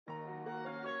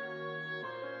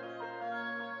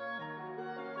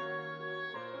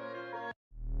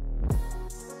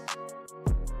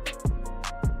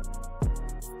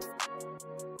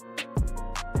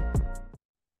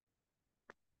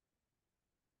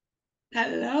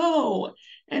Hello,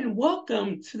 and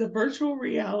welcome to the virtual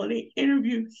reality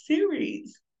interview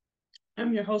series.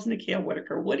 I'm your host, Nikhil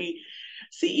Whitaker-Woody,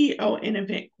 CEO and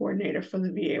event coordinator for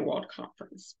the VA World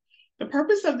Conference. The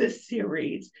purpose of this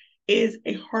series is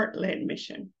a heart-led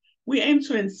mission. We aim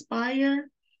to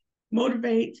inspire,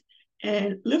 motivate,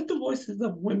 and lift the voices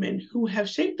of women who have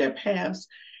shaped their paths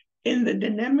in the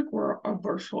dynamic world of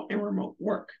virtual and remote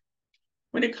work.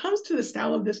 When it comes to the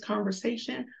style of this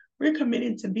conversation, we're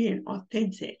committed to being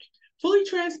authentic, fully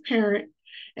transparent,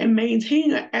 and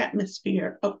maintaining an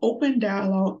atmosphere of open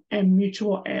dialogue and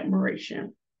mutual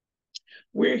admiration.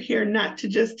 We're here not to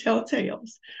just tell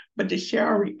tales, but to share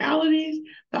our realities,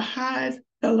 the highs,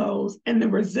 the lows, and the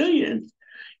resilience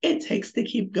it takes to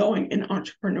keep going in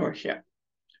entrepreneurship.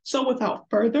 So, without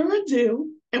further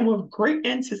ado, and with great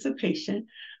anticipation,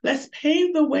 let's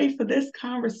pave the way for this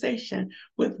conversation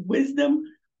with wisdom,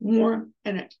 warmth,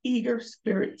 and an eager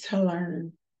spirit to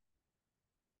learn.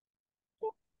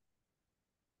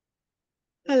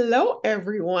 Hello,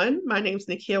 everyone. My name is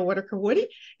Nikhil Whitaker-Woody,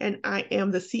 and I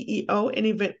am the CEO and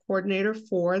event coordinator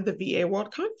for the VA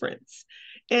World Conference.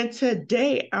 And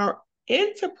today, our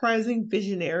enterprising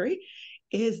visionary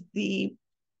is the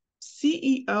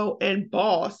CEO and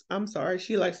boss. I'm sorry,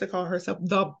 she likes to call herself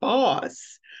the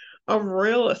boss of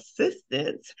Real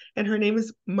Assistance, and her name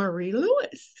is Marie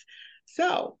Lewis.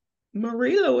 So,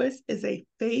 Marie Lewis is a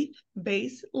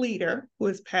faith-based leader who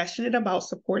is passionate about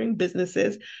supporting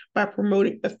businesses by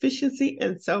promoting efficiency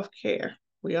and self-care.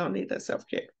 We all need that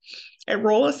self-care. At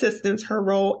Real Assistance, her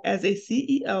role as a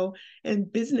CEO and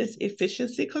business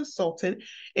efficiency consultant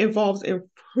involves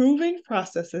improving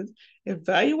processes,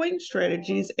 evaluating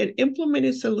strategies, and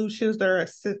implementing solutions that are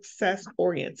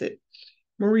success-oriented.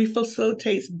 Marie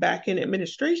facilitates back-end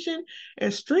administration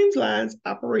and streamlines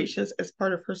operations as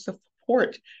part of her support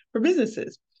for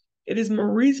businesses. It is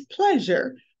Marie's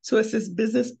pleasure to assist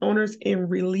business owners in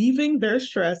relieving their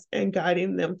stress and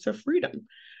guiding them to freedom.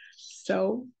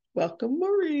 So, welcome,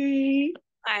 Marie.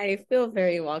 I feel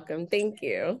very welcome. Thank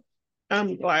you.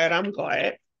 I'm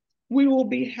glad. We will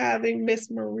be having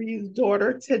Miss Marie's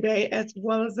daughter today as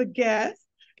well as a guest.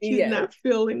 She's not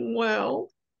feeling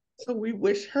well, so we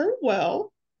wish her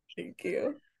well. Thank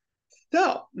you.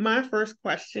 So, my first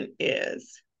question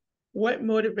is, what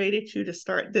motivated you to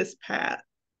start this path?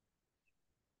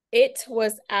 It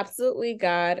was absolutely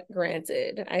God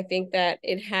granted. I think that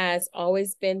it has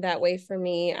always been that way for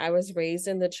me. I was raised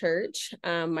in the church.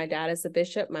 My dad is a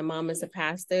bishop. My mom is a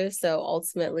pastor. So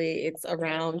ultimately, it's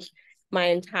around my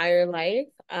entire life.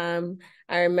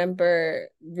 I remember,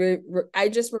 I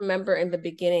just remember in the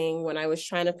beginning when I was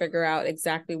trying to figure out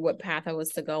exactly what path I was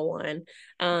to go on.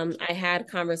 I had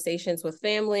conversations with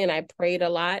family and I prayed a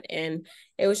lot, and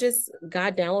it was just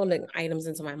God downloading items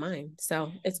into my mind.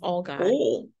 So it's all God.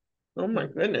 Oh my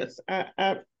goodness.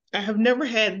 I have never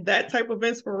had that type of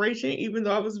inspiration, even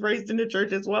though I was raised in the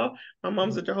church as well. My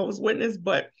mom's a Jehovah's Witness,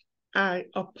 but I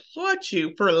applaud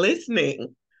you for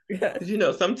listening. Yes. You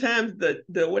know, sometimes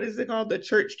the what is it called? The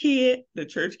church kid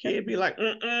be like,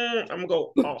 I'm gonna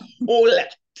go a whole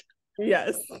left.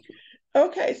 Yes.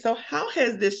 Okay, so how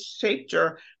has this shaped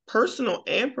your personal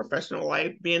and professional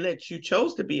life, being that you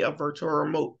chose to be a virtual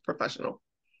remote professional?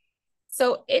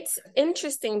 So it's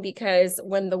interesting because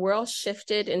when the world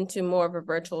shifted into more of a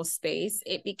virtual space,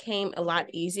 it became a lot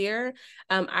easier.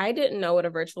 I didn't know what a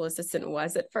virtual assistant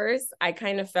was at first. I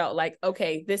kind of felt like,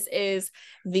 okay, this is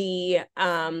the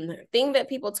thing that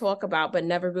people talk about, but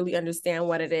never really understand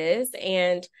what it is.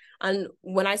 And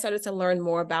when I started to learn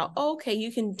more about, okay,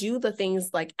 you can do the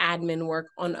things like admin work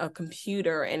on a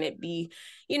computer and it be,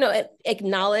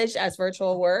 acknowledged as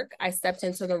virtual work, I stepped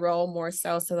into the role more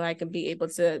so that I could be able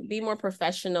to be more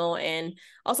professional and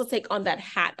also take on that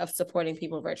hat of supporting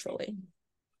people virtually.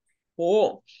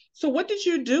 Cool. So what did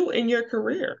you do in your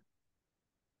career?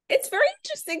 It's very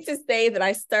interesting to say that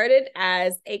I started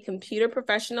as a computer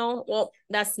professional. Well,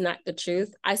 that's not the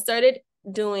truth. I started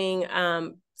doing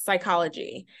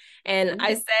psychology. And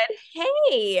I said,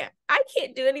 hey, I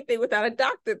can't do anything without a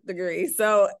doctorate degree.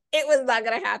 So it was not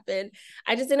going to happen.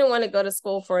 I just didn't want to go to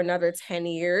school for another 10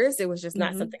 years. It was just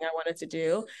not something I wanted to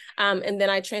do. And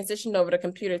then I transitioned over to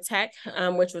computer tech,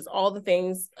 which was all the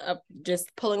things of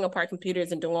just pulling apart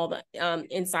computers and doing all the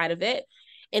inside of it.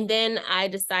 And then I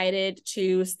decided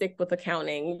to stick with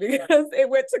accounting because it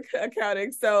went to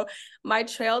accounting. So my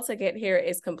trail to get here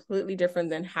is completely different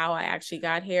than how I actually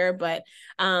got here. But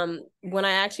when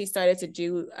I actually started to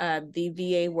do the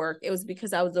VA work, it was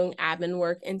because I was doing admin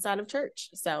work inside of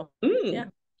church. So yeah.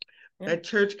 That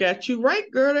church got you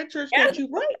right, girl. That church got you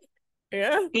right.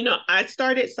 Yeah. I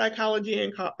started psychology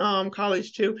in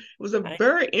college too. It was a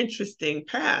very interesting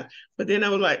path, but then I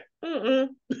was like, mm-mm.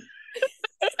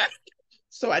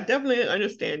 So I definitely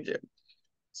understand you.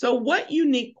 So, what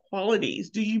unique qualities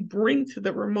do you bring to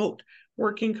the remote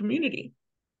working community?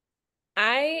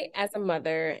 As a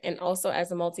mother and also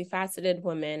as a multifaceted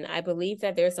woman, I believe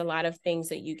that there's a lot of things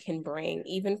that you can bring,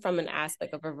 even from an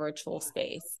aspect of a virtual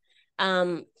space.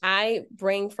 I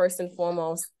bring first and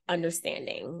foremost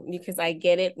understanding, because I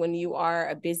get it when you are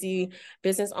a busy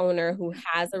business owner who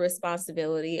has a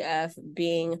responsibility of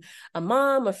being a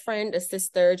mom, a friend, a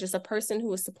sister, just a person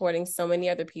who is supporting so many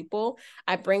other people.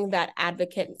 I bring that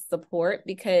advocate support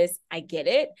because I get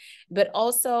it, but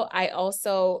also I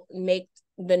also make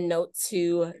the note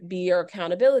to be your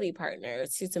accountability partner,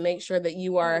 to make sure that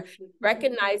you are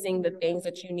recognizing the things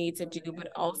that you need to do, but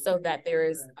also that there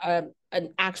is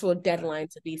an actual deadline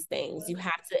to these things. You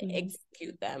have to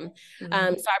execute them. So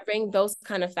I bring those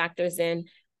kind of factors in.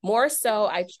 More so,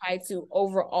 I try to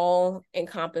overall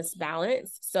encompass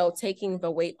balance. So taking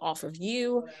the weight off of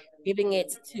you, giving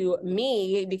it to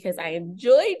me because I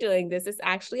enjoy doing this. It's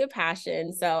actually a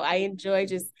passion. So I enjoy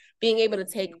just being able to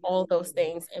take all those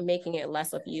things and making it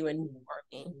less of you and more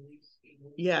of me.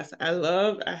 Yes,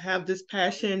 I have this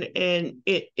passion and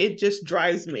it just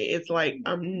drives me. It's like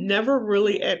I'm never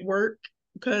really at work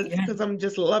because I'm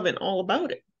just loving all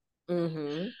about it.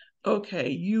 Mm-hmm. Okay,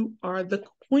 you are the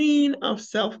queen of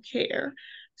self-care.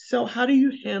 So how do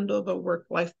you handle the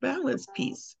work-life balance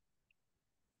piece?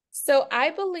 So I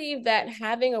believe that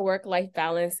having a work-life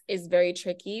balance is very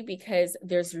tricky because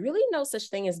there's really no such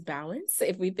thing as balance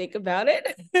if we think about it.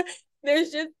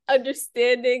 There's just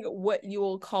understanding what you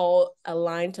will call a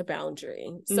line to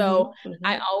boundary. So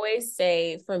I always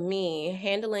say, for me,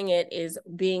 handling it is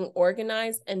being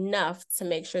organized enough to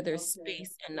make sure there's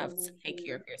space enough to take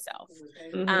care of yourself.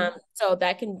 So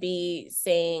that can be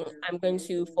saying, I'm going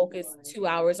to focus 2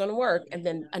 hours on work and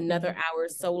then another hour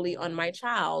solely on my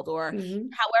child, or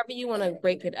however you want to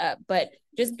break it up. But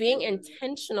just being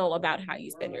intentional about how you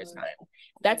spend your time.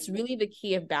 That's really the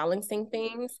key of balancing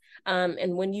things.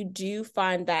 And when you do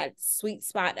find that sweet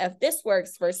spot of this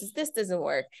works versus this doesn't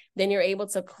work, then you're able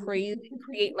to create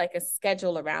like a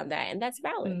schedule around that. And that's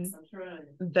balance.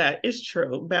 That is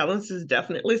true. Balance is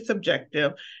definitely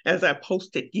subjective. As I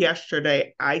posted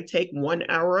yesterday, I take 1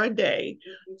 hour a day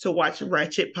to watch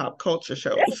ratchet pop culture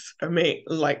shows. I mean,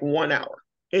 like 1 hour.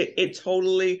 It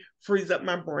totally frees up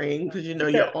my brain because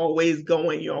you're always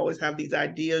going, you always have these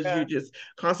ideas, you're just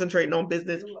concentrating on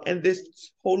business, and this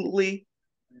totally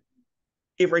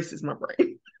erases my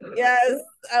brain. Yes,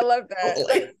 I love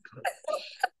that.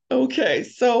 Okay,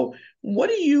 so what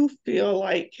do you feel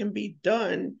like can be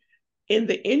done in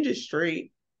the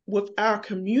industry with our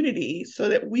community so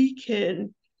that we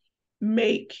can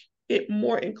make it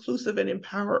more inclusive and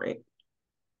empowering?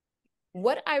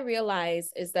 What I realize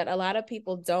is that a lot of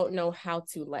people don't know how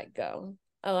to let go.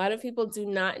 A lot of people do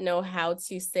not know how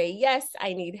to say, yes,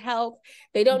 I need help.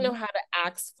 They don't know how to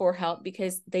ask for help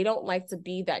because they don't like to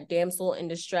be that damsel in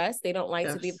distress. They don't like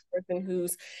to be the person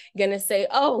who's going to say,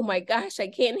 oh my gosh, I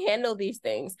can't handle these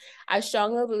things. I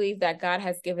strongly believe that God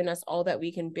has given us all that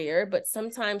we can bear, but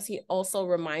sometimes he also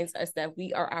reminds us that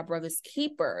we are our brother's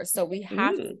keeper. So we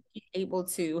have to be able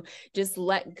to just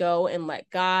let go and let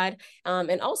God,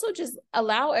 and also just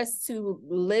allow us to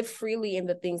live freely in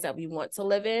the things that we want to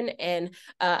live in, and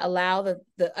allow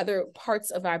the other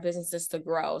parts of our businesses to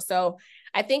grow. So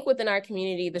I think within our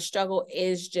community, the struggle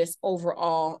is just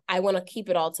overall, I want to keep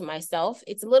it all to myself.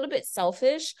 It's a little bit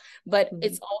selfish, but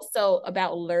it's also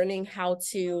about learning how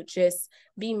to just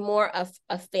be more of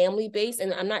a family base.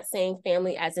 And I'm not saying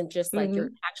family as in just like your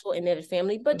actual immediate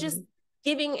family, but just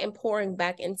giving and pouring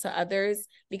back into others,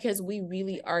 because we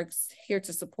really are here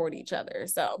to support each other.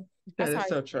 So that is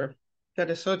so true. That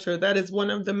is so true. That is one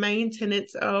of the main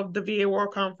tenets of the VA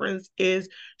World Conference, is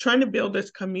trying to build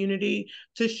this community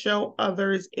to show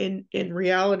others in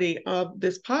reality of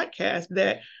this podcast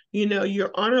that,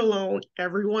 you're on alone.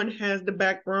 Everyone has the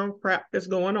background crap that's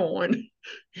going on.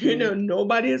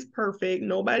 Nobody is perfect.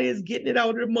 Nobody is getting it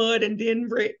out of the mud and then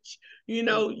rich.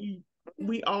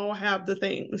 We all have the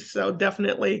things. So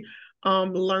definitely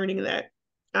learning that.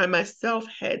 I myself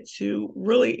had to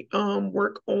really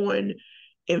work on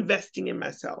investing in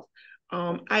myself.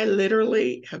 I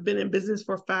literally have been in business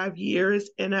for 5 years,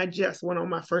 and I just went on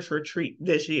my first retreat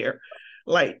this year.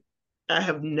 Like, I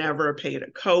have never paid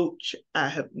a coach. I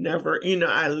have never,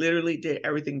 I literally did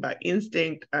everything by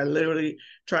instinct. I literally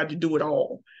tried to do it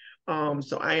all.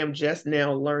 So I am just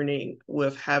now learning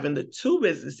with having the two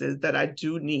businesses that I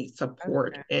do need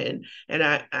support, and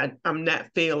I'm not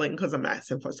failing because I'm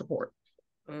asking for support.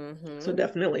 So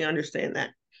definitely understand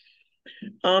that.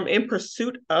 In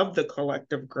pursuit of the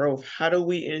collective growth, how do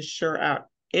we ensure our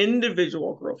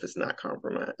individual growth is not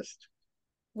compromised?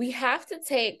 We have to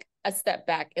take a step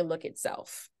back and look at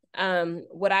self.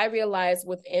 What I realized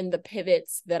within the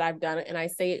pivots that I've done, and I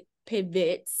say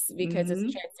pivots because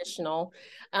it's transitional,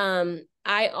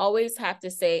 I always have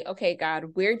to say, okay,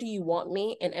 God, where do you want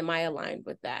me? And am I aligned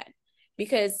with that?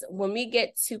 Because when we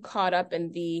get too caught up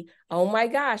in the, oh my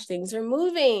gosh, things are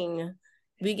moving,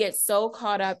 we get so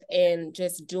caught up in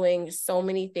just doing so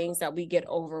many things that we get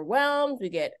overwhelmed, we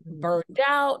get burned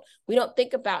out. We don't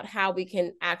think about how we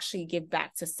can actually give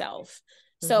back to self.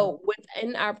 So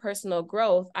within our personal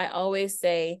growth, I always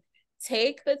say,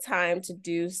 take the time to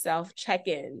do self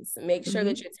check-ins. Make sure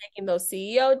that you're taking those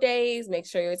CEO days. Make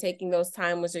sure you're taking those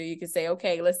times where you can say,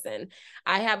 okay, listen,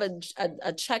 I have a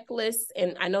checklist,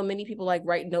 and I know many people like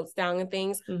write notes down and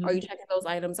things. Are you checking those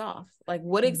items off? Like,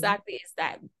 what exactly is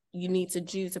that you need to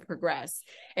do to progress?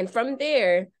 And from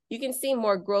there, you can see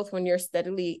more growth when you're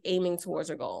steadily aiming towards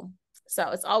a goal. So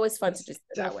it's always fun to just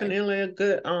definitely a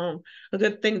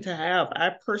good thing to have.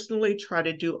 I personally try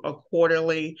to do a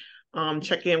quarterly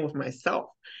check in with myself,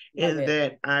 in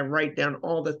that I write down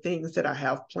all the things that I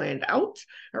have planned out.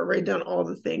 I write down all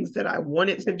the things that I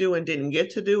wanted to do and didn't get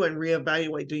to do, and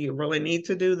reevaluate, do you really need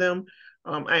to do them?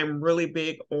 I am really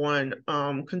big on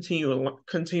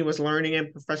continuous learning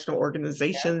and professional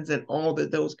organizations and all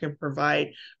that those can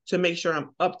provide to make sure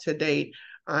I'm up to date.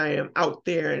 I am out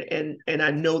there and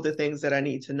I know the things that I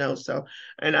need to know. So,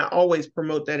 and I always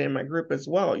promote that in my group as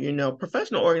well. You know,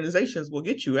 professional organizations will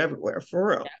get you everywhere, for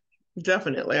real.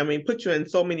 Definitely. I mean, put you in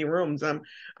so many rooms. I'm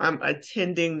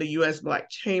attending the U.S. Black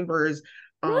Chambers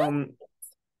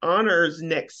honors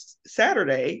next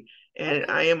Saturday, and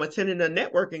I am attending a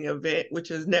networking event, which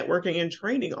is networking and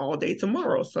training all day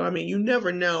tomorrow. So, I mean, you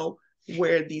never know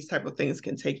where these type of things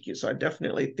can take you. So I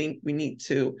definitely think we need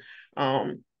to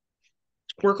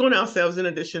work on ourselves in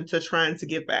addition to trying to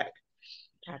give back.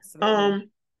 Absolutely.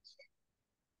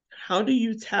 How do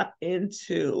you tap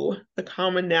into the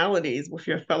commonalities with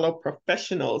your fellow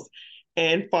professionals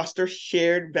and foster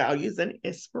shared values and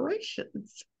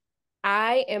inspirations?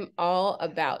 I am all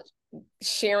about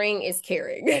sharing is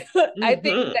caring. I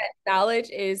think that knowledge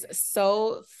is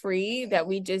so free that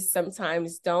we just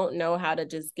sometimes don't know how to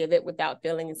just give it without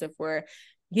feeling as if we're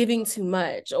giving too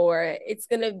much or it's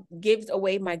going to give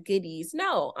away my goodies.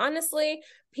 No, honestly,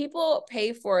 people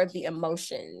pay for the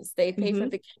emotions. They pay for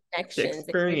the connections, the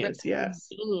experience, they pay for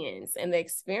the convenience and the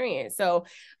experience. So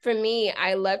for me,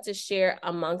 I love to share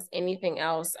amongst anything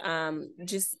else,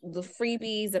 just the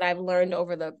freebies that I've learned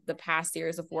over the past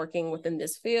years of working within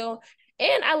this field.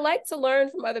 And I like to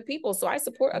learn from other people. So I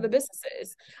support other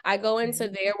businesses. I go into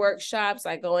their workshops.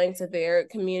 I go into their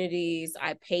communities.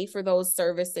 I pay for those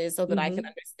services so that I can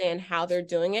understand how they're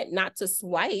doing it, not to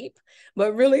swipe,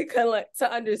 but really kind of like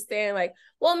to understand like,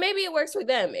 well, maybe it works for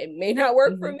them. It may not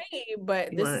work for me, but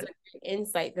this is an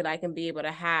insight that I can be able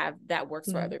to have that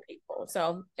works for other people.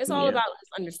 So it's all about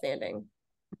understanding.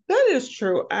 That is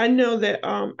true. I know that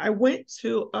I went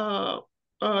to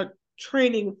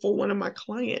training for one of my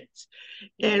clients.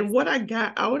 And what I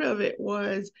got out of it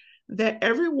was that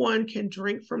everyone can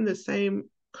drink from the same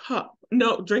cup.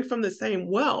 No, drink from the same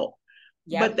well.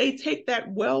 But they take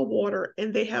that well water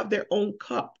and they have their own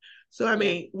cup. So, I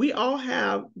mean, we all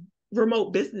have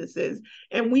remote businesses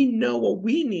and we know what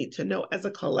we need to know as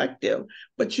a collective,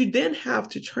 but you then have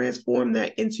to transform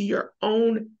that into your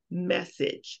own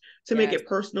message to make it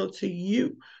personal to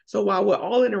you. So while we're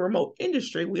all in a remote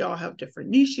industry, we all have different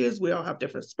niches, we all have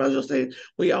different specialties,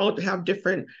 we all have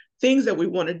different things that we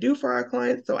want to do for our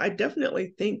clients. So I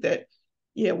definitely think that,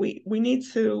 we need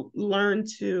to learn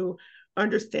to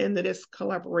understand that it's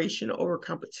collaboration over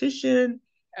competition.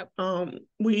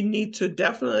 We need to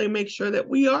definitely make sure that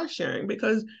we are sharing,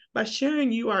 because by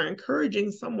sharing, you are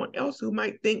encouraging someone else who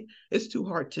might think it's too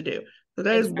hard to do. So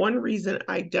that is one reason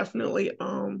I definitely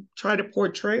try to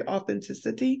portray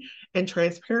authenticity and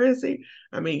transparency.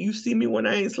 I mean, you see me when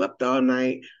I ain't slept all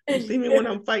night. You see me when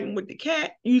I'm fighting with the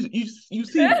cat. You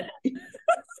see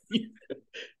me.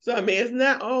 So I mean, it's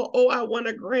not I won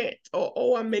a grant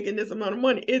or I'm making this amount of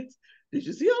money. It's, did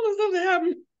you see all the stuff that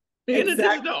happened in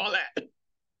addition to all that?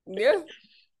 Yeah.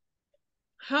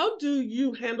 How do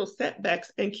you handle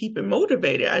setbacks and keep it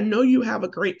motivated? I know you have a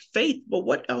great faith, but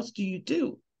what else do you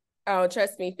do? Oh,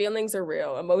 trust me, feelings are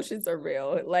real. Emotions are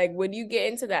real. Like when you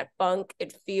get into that funk,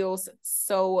 it feels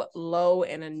so low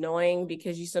and annoying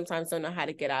because you sometimes don't know how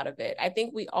to get out of it. I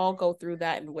think we all go through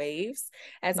that in waves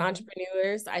as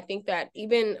entrepreneurs. I think that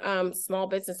even small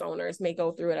business owners may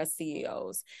go through it as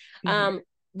CEOs.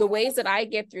 The ways that I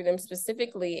get through them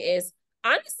specifically is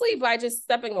Honestly, by just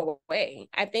stepping away.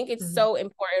 I think it's so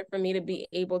important for me to be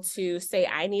able to say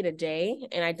I need a day,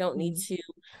 and I don't need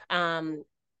to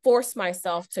force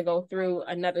myself to go through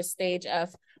another stage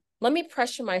of, let me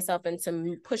pressure myself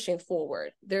into pushing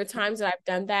forward. There are times that I've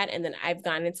done that and then I've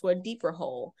gone into a deeper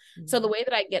hole. So the way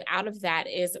that I get out of that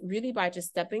is really by just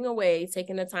stepping away,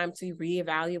 taking the time to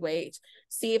reevaluate,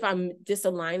 see if I'm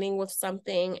disaligning with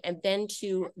something, and then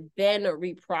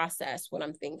reprocess what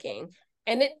I'm thinking.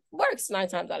 And it works 9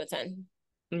 times out of 10.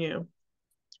 Yeah.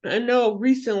 I know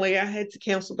recently I had to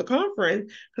cancel the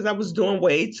conference because I was doing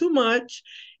way too much.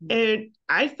 And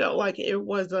I felt like it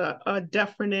was a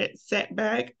definite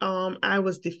setback. I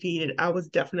was defeated. I was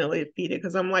definitely defeated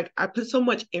because I'm like, I put so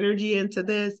much energy into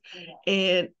this,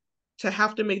 and to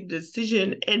have to make a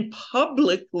decision and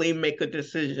publicly make a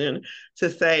decision to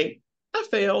say I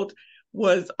failed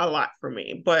was a lot for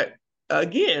me. But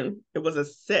again, it was a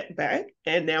setback,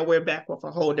 and now we're back with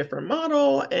a whole different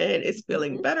model, and it's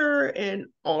feeling better and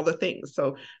all the things.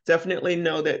 So definitely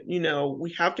know that,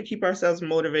 we have to keep ourselves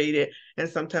motivated, and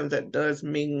sometimes that does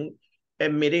mean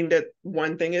admitting that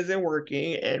one thing isn't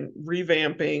working and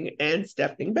revamping and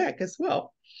stepping back as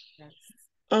well. Yes.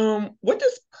 What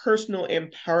does personal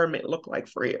empowerment look like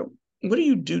for you? What do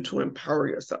you do to empower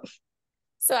yourself?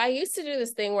 So I used to do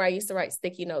this thing where I used to write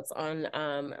sticky notes on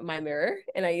my mirror,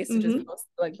 and I used to just post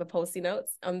like the Post-it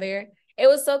notes on there. It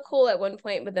was so cool at one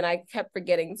point, but then I kept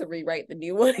forgetting to rewrite the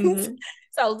new ones.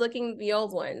 So I was looking at the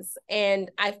old ones,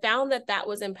 and I found that that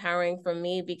was empowering for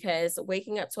me because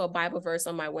waking up to a Bible verse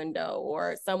on my window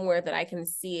or somewhere that I can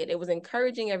see it, it was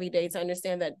encouraging every day to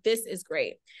understand that this is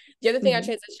great. The other thing I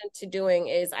transitioned to doing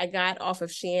is I got off of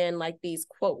Shein like these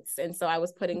quotes. And so I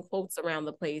was putting quotes around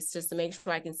the place just to make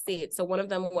sure I can see it. So one of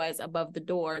them was above the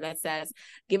door that says,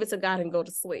 give it to God and go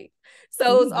to sleep.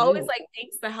 So it was always like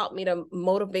things that helped me to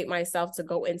motivate myself to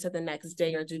go into the next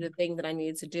day or do the thing that I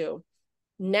needed to do.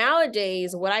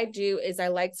 Nowadays, what I do is I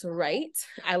like to write.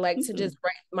 I like to just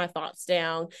write my thoughts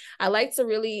down. I like to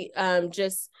really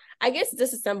just, I guess,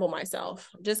 disassemble myself,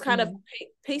 just kind of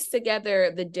piece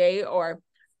together the day, or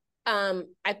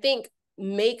I think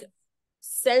make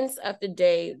sense of the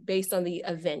day based on the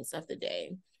events of the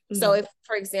day. So if,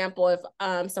 for example,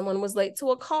 if someone was late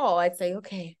to a call, I'd say,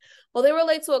 okay, well, they were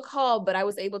late to a call, but I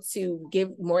was able to give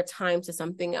more time to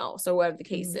something else, or whatever the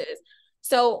case is.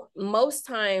 So most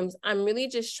times I'm really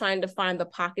just trying to find the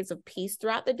pockets of peace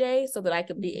throughout the day so that I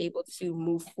could be able to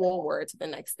move forward to the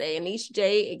next day. And each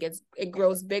day it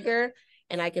grows bigger,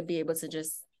 and I could be able to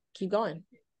just keep going.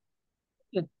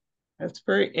 That's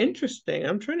very interesting.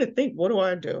 I'm trying to think, what do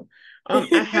I do? I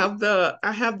have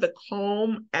the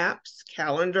Calm apps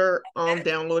calendar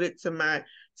downloaded to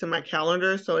my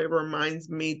calendar, so it reminds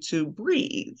me to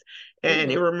breathe,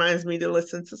 and it reminds me to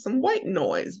listen to some white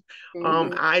noise.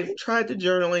 I've tried the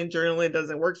journaling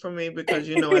doesn't work for me because,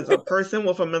 as a person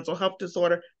with a mental health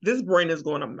disorder, this brain is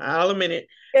going a mile a minute,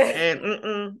 and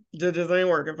that just ain't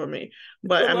working for me.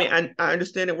 But I mean, I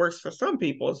understand it works for some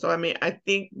people. So I mean, I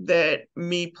think that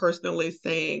me personally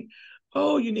saying,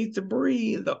 oh, you need to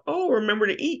breathe. Oh, remember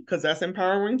to eat, because that's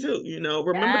empowering too.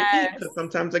 Remember to eat, because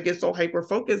sometimes I get so hyper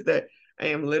focused that I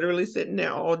am literally sitting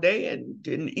there all day and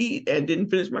didn't eat and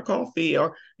didn't finish my coffee,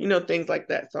 or things like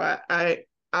that. So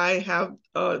I have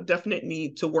a definite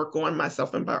need to work on my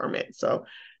self-empowerment. So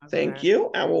thank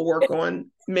you. I will work on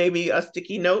maybe a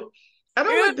sticky note. I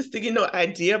don't like the sticky note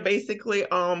idea basically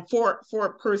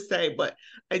for per se, but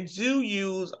I do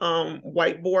use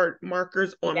whiteboard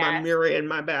markers on my mirror in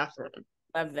my bathroom.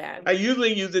 Love that. I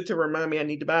usually use it to remind me I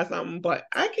need to buy something, but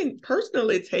I can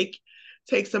personally take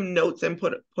some notes and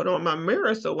put on my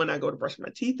mirror, so when I go to brush my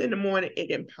teeth in the morning,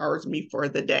 it empowers me for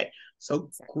the day. So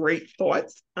great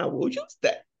thoughts. I will use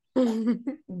that.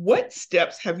 What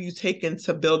steps have you taken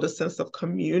to build a sense of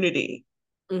community?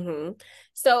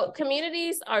 So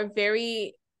communities are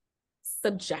very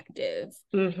subjective.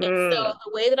 And so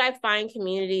the way that I find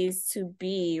communities to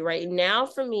be right now,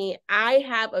 for me, I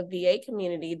have a VA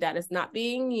community that is not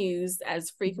being used as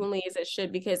frequently as it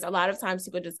should, because a lot of times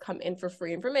people just come in for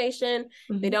free information.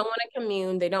 They don't want to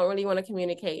commune. They don't really want to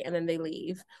communicate, and then they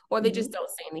leave, or they just don't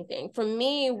say anything. For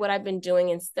me, what I've been doing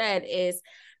instead is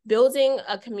building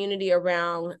a community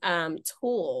around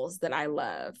tools that I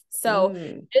love. So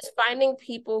just finding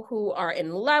people who are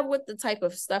in love with the type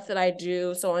of stuff that I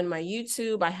do. So on my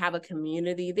YouTube, I have a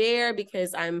community there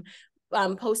because I'm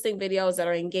posting videos that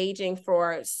are engaging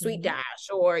for Sweet Dash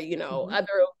or, other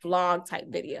vlog type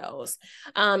videos.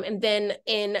 And then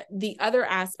in the other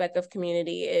aspect of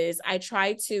community is I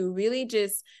try to really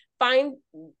just find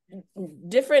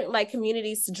different like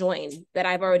communities to join that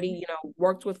I've already, you know,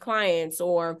 worked with clients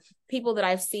or people that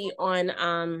I've seen on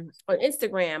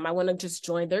Instagram. I want to just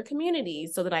join their community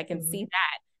so that I can see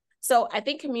that. So I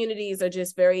think communities are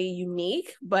just very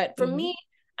unique, but for me,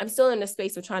 I'm still in the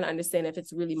space of trying to understand if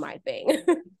it's really my thing.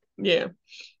 Yeah.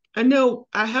 I know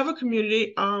I have a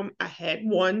community. I had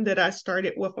one that I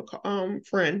started with a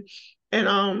friend,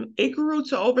 and it grew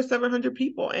to over 700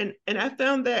 people, and I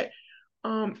found that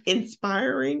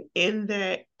inspiring in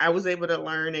that I was able to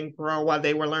learn and grow while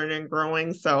they were learning and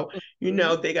growing. So, you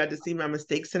know, they got to see my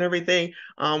mistakes and everything.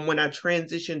 When I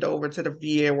transitioned over to the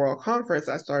VA World Conference,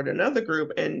 I started another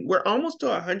group, and we're almost to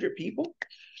 100 people,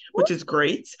 which is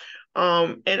great.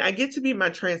 And I get to be my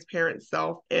transparent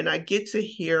self, and I get to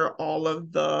hear all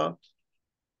of the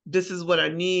this is what I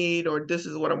need, or this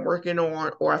is what I'm working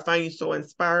on, or I find you so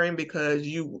inspiring because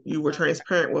you were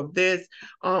transparent with this,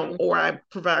 or I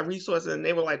provide resources and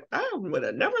they were like, I would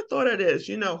have never thought of this.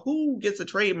 You know, who gets a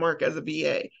trademark as a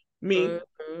VA? Me.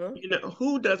 You know,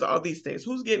 who does all these things?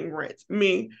 Who's getting grants?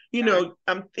 Me. You know,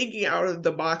 I'm thinking out of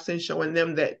the box and showing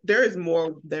them that there is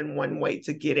more than one way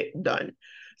to get it done.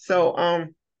 So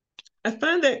I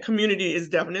find that community is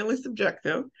definitely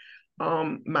subjective.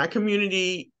 My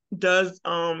community does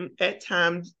at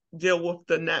times deal with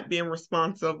the not being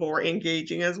responsive or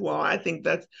engaging as well. I think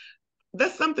that's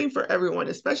something for everyone,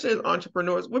 especially as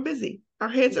entrepreneurs. We're busy. Our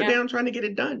heads are down trying to get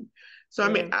it done. So I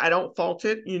mean, I don't fault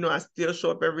it. You know, I still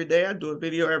show up every day. I do a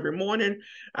video every morning.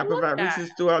 I provide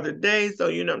resources throughout the day. So,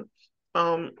 you know,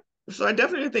 so I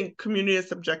definitely think community is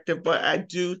subjective, but I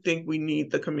do think we need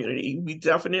the community. We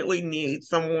definitely need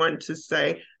someone to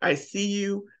say, I see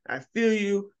you, I feel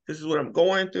you, this is what I'm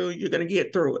going through, you're gonna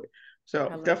get through it.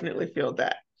 So definitely feel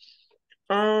that.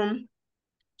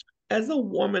 As a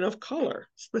woman of color,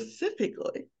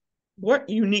 specifically, what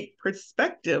unique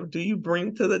perspective do you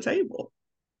bring to the table?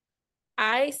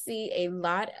 I see a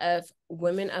lot of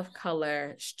women of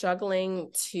color struggling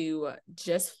to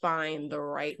just find the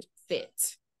right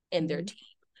fit in their team.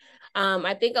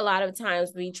 I think a lot of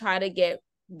times we try to get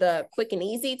the quick and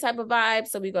easy type of vibe.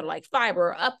 So we go to like Fiverr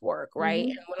or Upwork, right?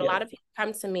 And when a lot of people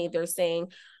come to me, they're saying,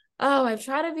 oh, I've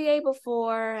tried a VA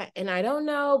before and I don't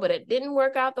know, but it didn't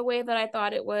work out the way that I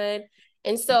thought it would.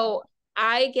 And so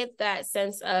I get that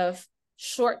sense of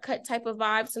shortcut type of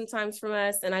vibe sometimes from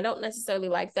us. And I don't necessarily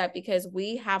like that because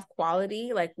we have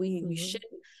quality, like we should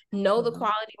know the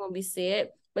quality when we see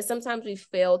it, but sometimes we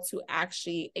fail to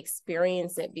actually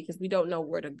experience it because we don't know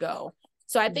where to go.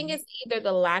 So I think it's either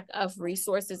the lack of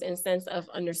resources in sense of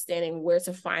understanding where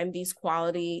to find these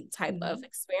quality type of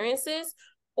experiences,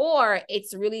 or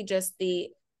it's really just the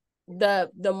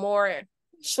more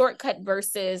shortcut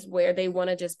versus where they want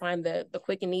to just find the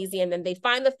quick and easy, and then they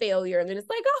find the failure and then it's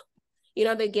like, oh, you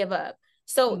know, they give up.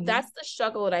 So that's the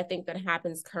struggle that I think that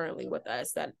happens currently with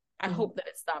us, that I hope that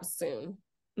it stops soon.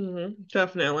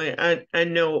 Definitely. I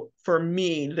know for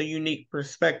me, the unique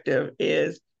perspective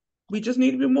is we just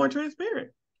need to be more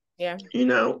transparent. Yeah. You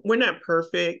know, we're not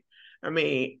perfect. I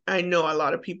mean, I know a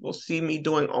lot of people see me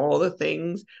doing all the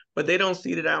things, but they don't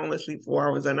see that I only sleep 4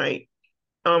 hours a night.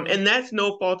 And that's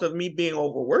no fault of me being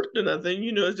overworked or nothing.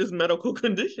 You know, it's just medical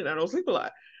condition. I don't sleep a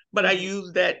lot. But I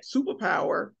use that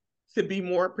superpower to be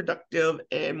more productive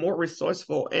and more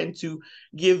resourceful and to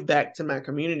give back to my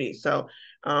community. So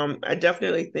I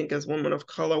definitely think as women of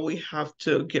color, we have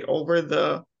to get over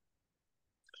the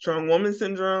strong woman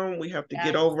syndrome. We have to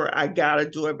get over, I gotta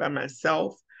do it by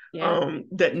myself.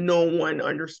 That no one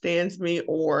understands me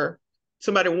or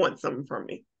somebody wants something from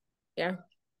me.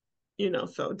 You know,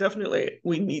 so definitely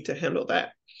we need to handle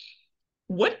that.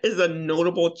 What is a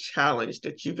notable challenge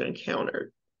that you've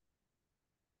encountered?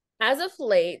 As of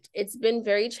late, it's been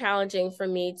very challenging for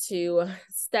me to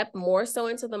step more so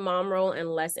into the mom role and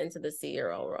less into the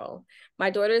CEO role.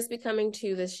 My daughter is becoming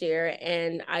 2 this year,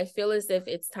 and I feel as if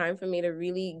it's time for me to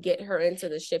really get her into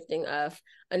the shifting of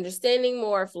understanding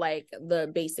more of like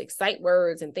the basic sight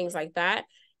words and things like that,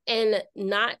 and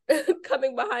not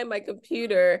coming behind my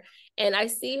computer. And I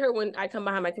see her when I come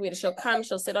behind my computer,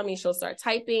 she'll sit on me, she'll start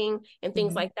typing and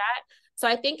things like that. So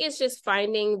I think it's just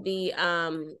finding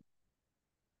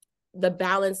the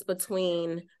balance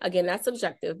between, again, that's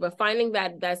subjective, but finding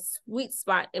that sweet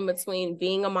spot in between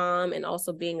being a mom and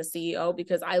also being a CEO,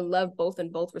 because I love both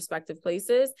in both respective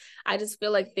places. I just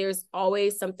feel like there's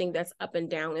always something that's up and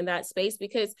down in that space,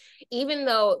 because even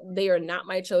though they are not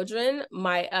my children,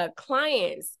 my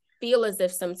clients feel as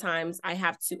if sometimes I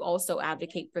have to also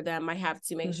advocate for them. I have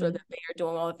to make sure that they are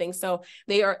doing all the things. So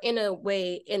they are in a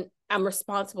way, I'm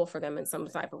responsible for them in some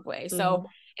type of way. So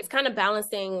it's kind of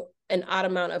balancing an odd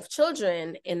amount of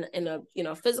children in a, you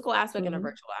know, physical aspect and a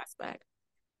virtual aspect.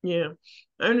 Yeah,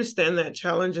 I understand that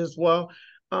challenge as well.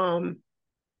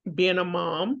 Being a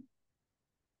mom,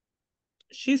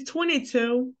 she's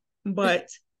 22, but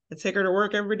I take her to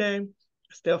work every day.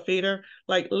 I still feed her.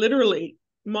 Like literally,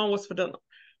 mom, what's for dinner?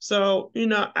 So,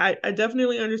 I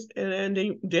definitely understand.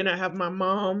 And then I have my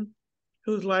mom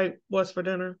who's like, what's for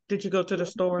dinner? Did you go to the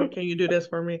store? Can you do this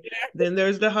for me? Yeah. Then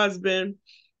there's the husband.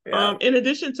 Yeah. In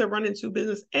addition to running two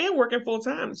business and working full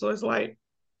time. So it's like,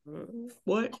 Mhm.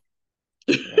 what?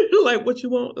 Yeah. Like what you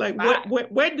want? Like Bye.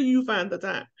 where do you find the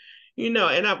time? And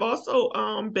I've also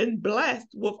been blessed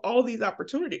with all these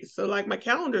opportunities. So like my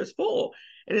calendar is full.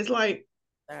 And it's like,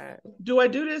 do I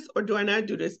do this or do I not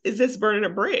do this? Is this burning a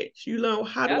bridge?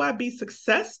 How do Yep. I be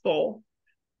successful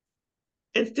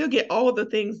and still get all the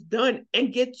things done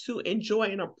and get to enjoy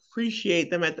and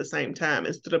appreciate them at the same time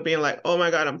instead of being like, oh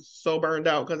my God, I'm so burned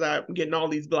out because I'm getting all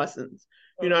these blessings.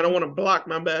 I don't want to block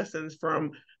my blessings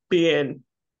from being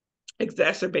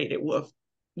exacerbated with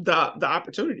the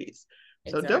opportunities.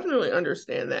 So Exactly. definitely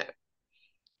understand that.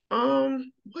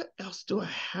 What else do I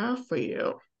have for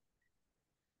you?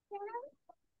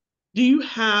 Do you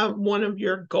have one of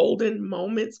your golden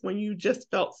moments when you just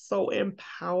felt so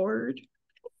empowered?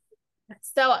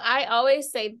 So I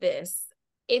always say this.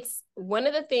 It's one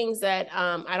of the things that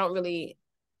I don't really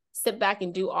sit back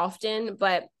and do often,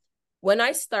 but when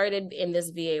I started in this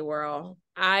VA world,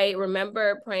 I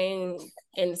remember praying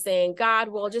and saying, God,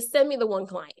 well, just send me the one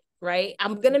client, right?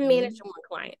 I'm going to manage the one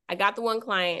client. I got the one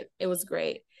client. It was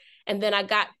great. And then I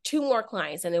got two more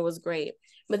clients and it was great.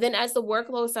 But then as the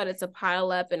workload started to pile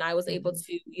up and I was able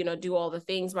to, do all the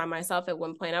things by myself at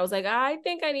one point, I was like, I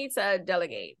think I need to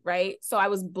delegate, right? So I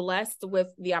was blessed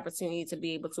with the opportunity to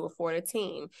be able to afford a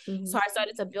team. So I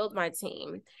started to build my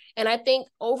team. And I think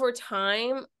over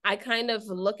time, I kind of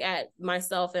look at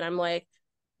myself and I'm like,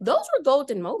 those were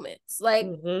golden moments. Like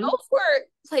those were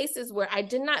places where I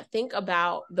did not think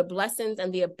about the blessings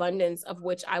and the abundance of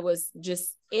which I was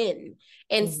just in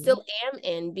and still am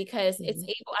in because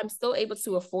I'm still able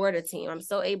to afford a team. I'm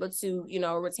still able to,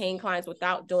 retain clients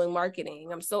without doing marketing.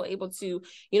 I'm still able to,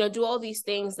 do all these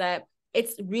things that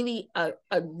it's really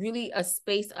a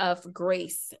space of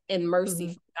grace and mercy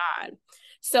from God.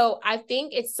 So I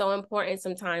think it's so important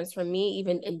sometimes for me,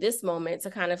 even in this moment, to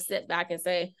kind of sit back and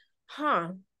say,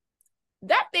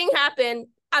 that thing happened.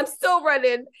 I'm still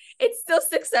running. It's still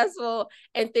successful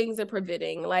and things are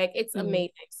pivoting. Like it's amazing.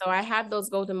 So I have those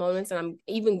golden moments and I'm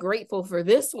even grateful for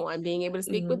this one, being able to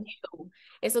speak with you.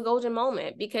 It's a golden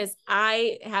moment because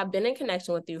I have been in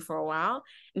connection with you for a while.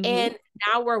 And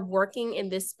now we're working in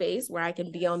this space where I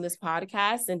can be on this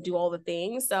podcast and do all the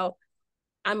things. So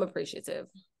I'm appreciative.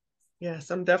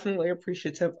 Yes, I'm definitely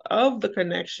appreciative of the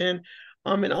connection,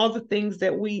 and all the things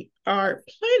that we are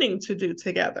planning to do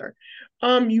together.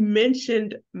 You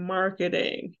mentioned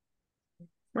marketing.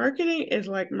 Marketing is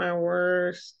like my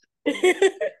worst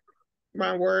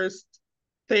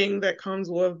thing that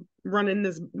comes with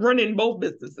running both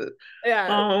businesses.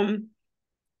 Yeah.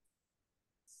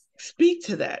 Speak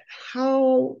to that.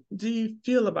 How do you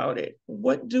feel about it?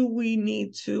 What do we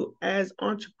need to, as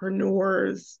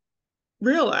entrepreneurs,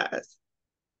 realize?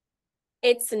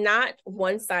 It's not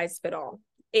one size fit all.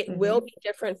 It will be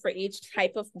different for each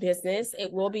type of business.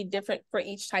 It will be different for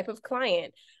each type of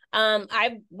client.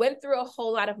 I've went through a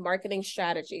whole lot of marketing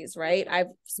strategies, right? I've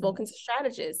spoken to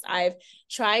strategists. I've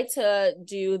tried to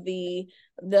do the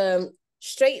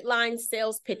straight line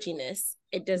sales pitchiness.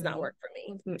 It does not work for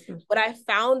me. What I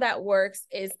found that works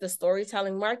is the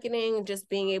storytelling marketing, just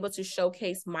being able to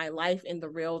showcase my life in the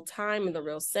real time, in the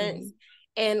real sense.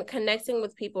 And connecting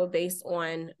with people based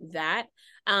on that.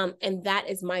 And that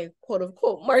is my quote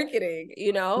unquote marketing,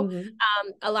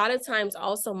 a lot of times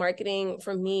also marketing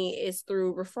for me is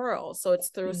through referrals. So it's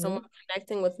through someone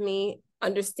connecting with me,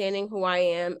 understanding who I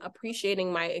am,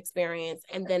 appreciating my experience,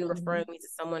 and then referring me to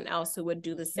someone else who would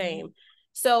do the same.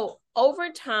 So over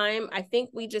time, I think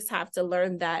we just have to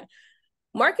learn that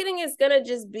marketing is going to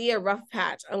just be a rough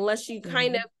patch unless you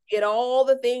kind of get all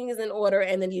the things in order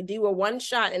and then you do a one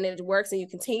shot and it works and you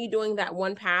continue doing that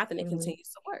one path and it continues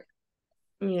to work.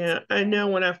 Yeah, I know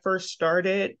when I first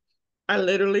started, I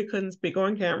literally couldn't speak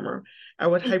on camera. I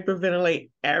would hyperventilate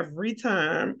every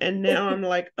time. And now I'm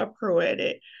like a pro at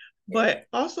it. But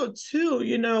also,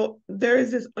 too, there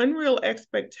is this unreal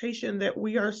expectation that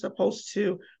we are supposed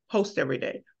to post every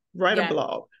day, write a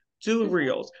blog, do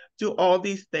reels, do all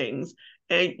these things.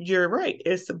 And you're right,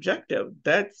 it's subjective.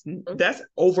 That's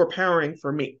overpowering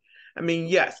for me. I mean,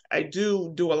 yes, I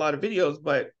do a lot of videos,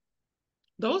 but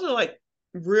those are like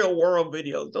real world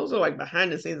videos. Those are like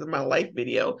behind the scenes of my life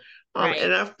video.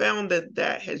 And I found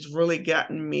that has really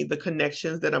gotten me the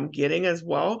connections that I'm getting as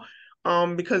well.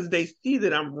 because they see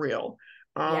that I'm real.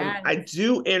 I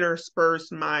do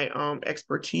intersperse my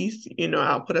expertise.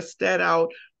 I'll put a stat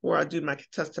out, or I'll do my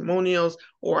testimonials,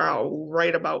 or I'll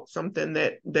write about something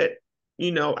that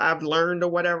I've learned or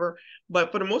whatever.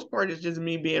 But for the most part, it's just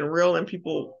me being real, and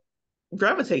people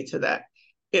gravitate to that.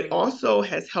 It also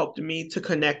has helped me to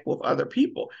connect with other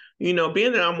people. Being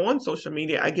that I'm on social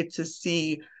media, I get to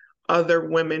see other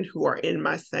women who are in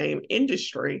my same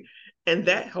industry. And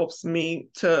that helps me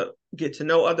to get to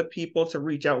know other people, to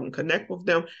reach out and connect with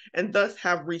them, and thus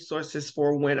have resources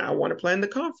for when I want to plan the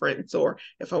conference, or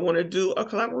if I want to do a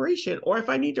collaboration, or if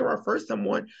I need to refer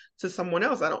someone to someone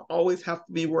else. I don't always have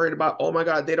to be worried about, oh my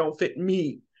God, they don't fit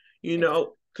me.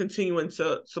 Continuing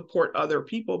to support other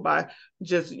people by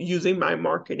just using my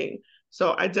marketing.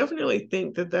 So I definitely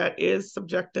think that is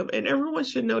subjective, and everyone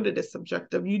should know that it's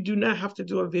subjective. You do not have to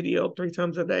do a video 3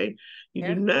 times a day. You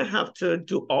do not have to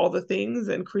do all the things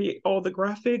and create all the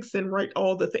graphics and write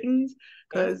all the things,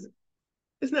 because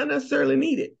it's not necessarily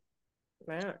needed.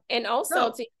 Wow. And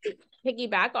also to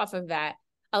piggyback off of that,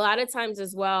 a lot of times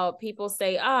as well, people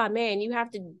say, man, you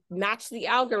have to match the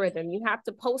algorithm. You have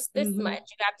to post this much.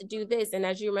 You have to do this. And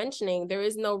as you're mentioning, there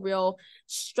is no real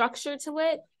structure to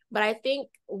it. But I think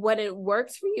when it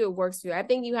works for you, it works for you. I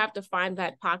think you have to find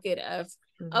that pocket of,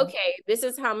 okay, this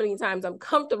is how many times I'm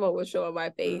comfortable with showing my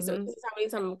face, or this is how many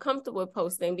times I'm comfortable with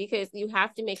posting, because you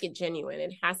have to make it genuine.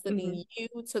 It has to be you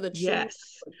to the truth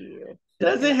with you.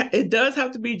 It does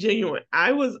have to be genuine.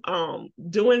 I was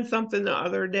doing something the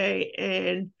other day,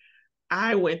 and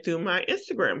I went through my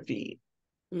Instagram feed,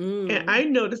 and I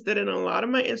noticed that in a lot of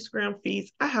my Instagram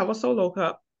feeds, I have a solo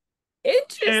cup.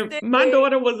 Interesting. And my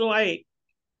daughter was like,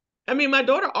 my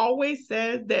daughter always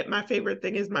says that my favorite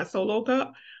thing is my solo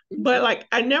cup, but like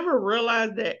I never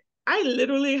realized that I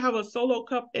literally have a solo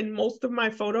cup in most of my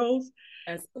photos.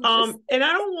 And I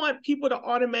don't want people to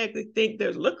automatically think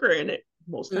there's liquor in it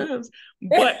most times,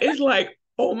 but it's like,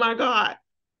 oh my God,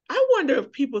 I wonder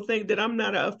if people think that I'm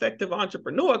not an effective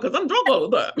entrepreneur because I'm drunk all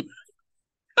the time.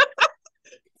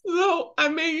 So,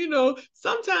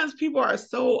 sometimes people are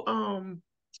so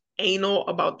anal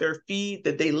about their feed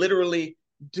that they literally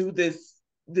do this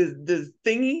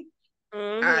thingy.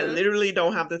 I literally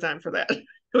don't have the time for that.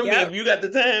 If you got the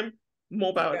time,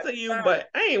 more power to you, but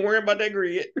I ain't worrying about that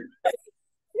grid.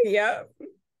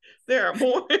 There are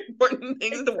more important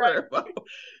things to worry about.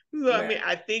 So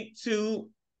I think too,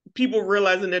 people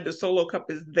realizing that the solo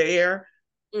cup is there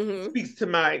speaks to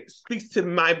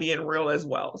my being real as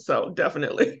well. So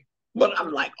definitely. But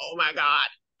I'm like, oh my God,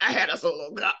 I had a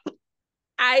solo cup.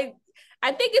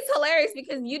 I think it's hilarious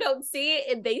because you don't see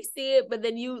it and they see it, but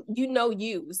then you know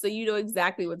so you know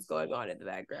exactly what's going on in the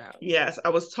background. Yes, I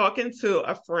was talking to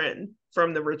a friend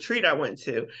from the retreat I went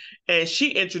to, and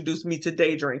she introduced me to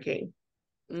day drinking.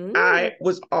 I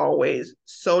was always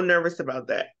so nervous about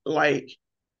that. Like,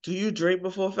 do you drink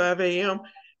before 5 a.m.?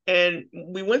 And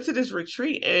we went to this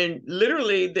retreat, and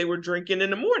literally they were drinking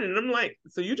in the morning. And I'm like,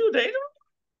 so you do day drinking?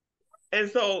 And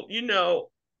so,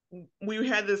 we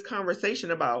had this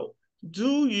conversation about,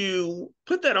 do you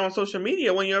put that on social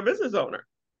media when you're a business owner?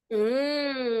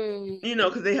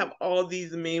 Because they have all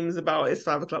these memes about it's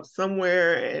 5 o'clock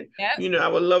somewhere, and I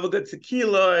would love a good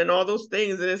tequila and all those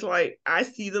things. And it's like, I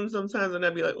see them sometimes and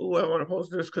I'd be like, oh, I want to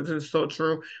post this because it's so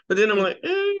true. But then I'm like,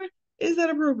 is that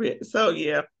appropriate? So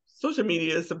yeah, social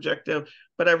media is subjective,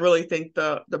 but I really think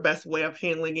the best way of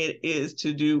handling it is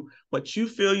to do what you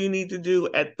feel you need to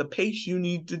do at the pace you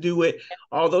need to do it,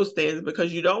 all those things,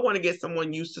 because you don't want to get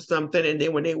someone used to something, and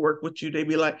then when they work with you, they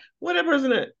be like, what that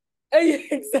person at?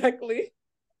 Exactly.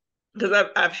 Because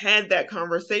I've had that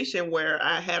conversation where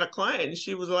I had a client and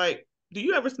she was like, do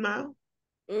you ever smile?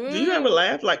 Do you ever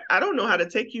laugh? Like, I don't know how to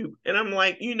take you. And I'm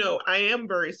like, I am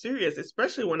very serious,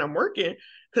 especially when I'm working,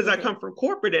 because I come from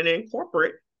corporate, and in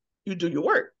corporate, you do your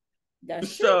work.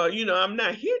 That's so, I'm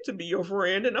not here to be your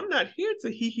friend, and I'm not here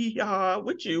to hee ha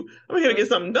with you. I'm here to get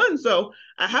something done. So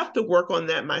I have to work on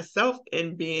that myself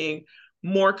and being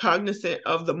more cognizant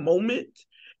of the moment,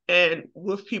 and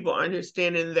with people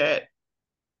understanding that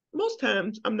most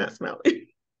times I'm not smiling.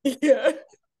 Yeah.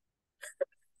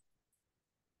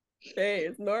 Hey,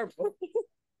 it's normal.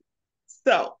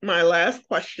 So my last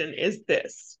question is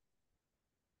this.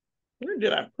 Where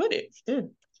did I put it?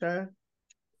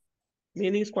 Me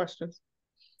and these questions.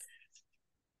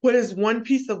 What is one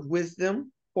piece of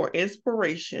wisdom or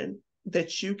inspiration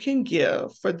that you can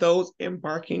give for those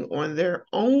embarking on their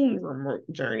own remote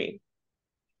journey?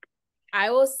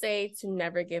 I will say to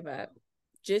never give up.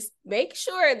 Just make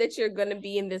sure that you're going to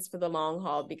be in this for the long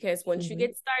haul, because once you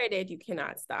get started, you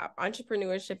cannot stop.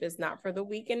 Entrepreneurship is not for the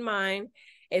weak in mind.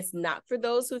 It's not for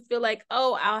those who feel like,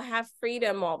 oh, I'll have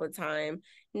freedom all the time.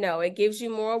 No, it gives you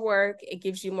more work. It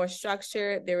gives you more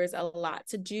structure. There is a lot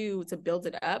to do to build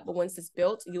it up. But once it's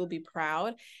built, you'll be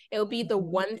proud. It'll be the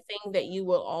one thing that you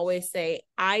will always say,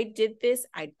 I did this.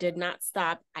 I did not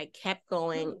stop. I kept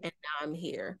going and now I'm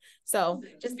here. So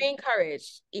just be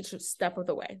encouraged each step of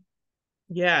the way.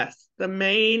 Yes, the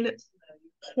main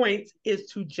point is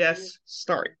to just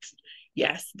start.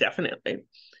 Yes, definitely.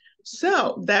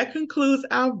 So that concludes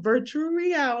our virtual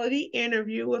reality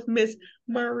interview with Miss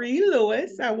Marie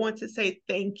Lewis. I want to say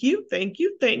thank you, thank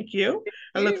you, thank you.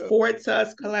 I look forward to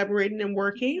us collaborating and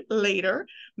working later.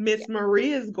 Miss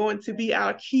Marie is going to be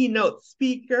our keynote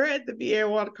speaker at the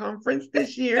B.O.S. conference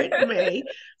this year in May.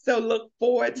 So look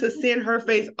forward to seeing her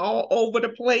face all over the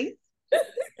place.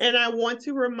 And I want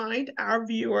to remind our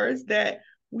viewers that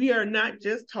we are not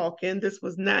just talking. This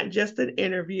was not just an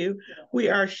interview. We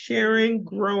are sharing,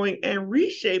 growing, and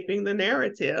reshaping the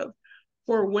narrative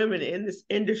for women in this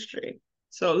industry.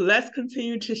 So let's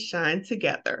continue to shine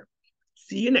together.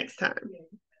 See you next time.